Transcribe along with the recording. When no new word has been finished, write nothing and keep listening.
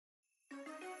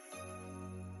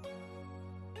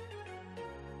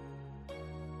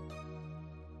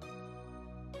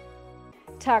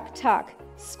tuck, tuck.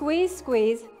 Squeeze,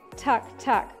 squeeze, tuck,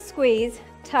 tuck. Squeeze,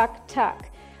 tuck, tuck.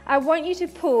 I want you to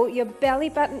pull your belly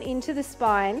button into the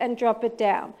spine and drop it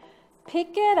down. Pick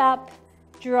it up,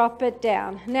 drop it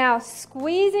down. Now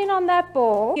squeeze in on that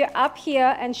ball. You're up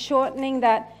here and shortening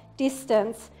that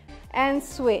distance and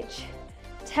switch.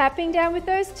 Tapping down with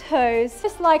those toes,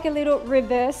 just like a little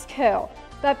reverse curl.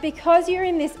 But because you're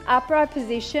in this upright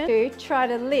position, try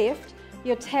to lift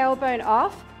your tailbone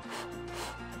off.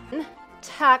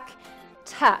 Tuck,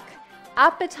 tuck.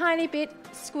 Up a tiny bit,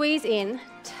 squeeze in,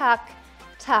 tuck,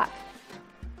 tuck.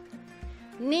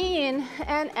 Knee in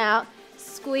and out,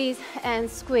 squeeze and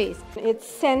squeeze. It's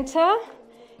center,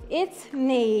 it's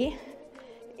knee,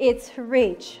 it's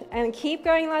reach. And keep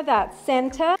going like that.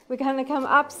 Center, we're going to come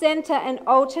up center and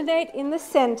alternate in the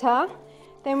center.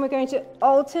 Then we're going to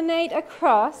alternate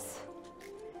across.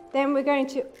 Then we're going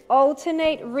to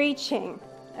alternate reaching,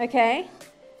 okay?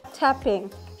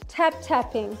 Tapping, tap,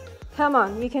 tapping. Come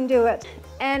on, you can do it.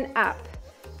 And up.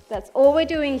 That's all we're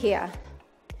doing here.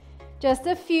 Just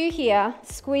a few here.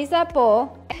 Squeeze that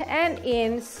ball and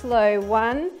in slow.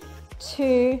 1,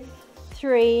 2,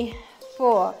 3,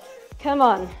 4. Come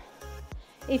on.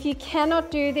 If you cannot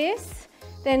do this,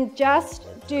 then just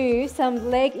do some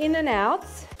leg in and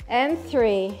outs. And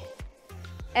 3,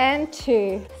 and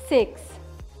 2, 6,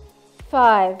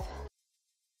 5,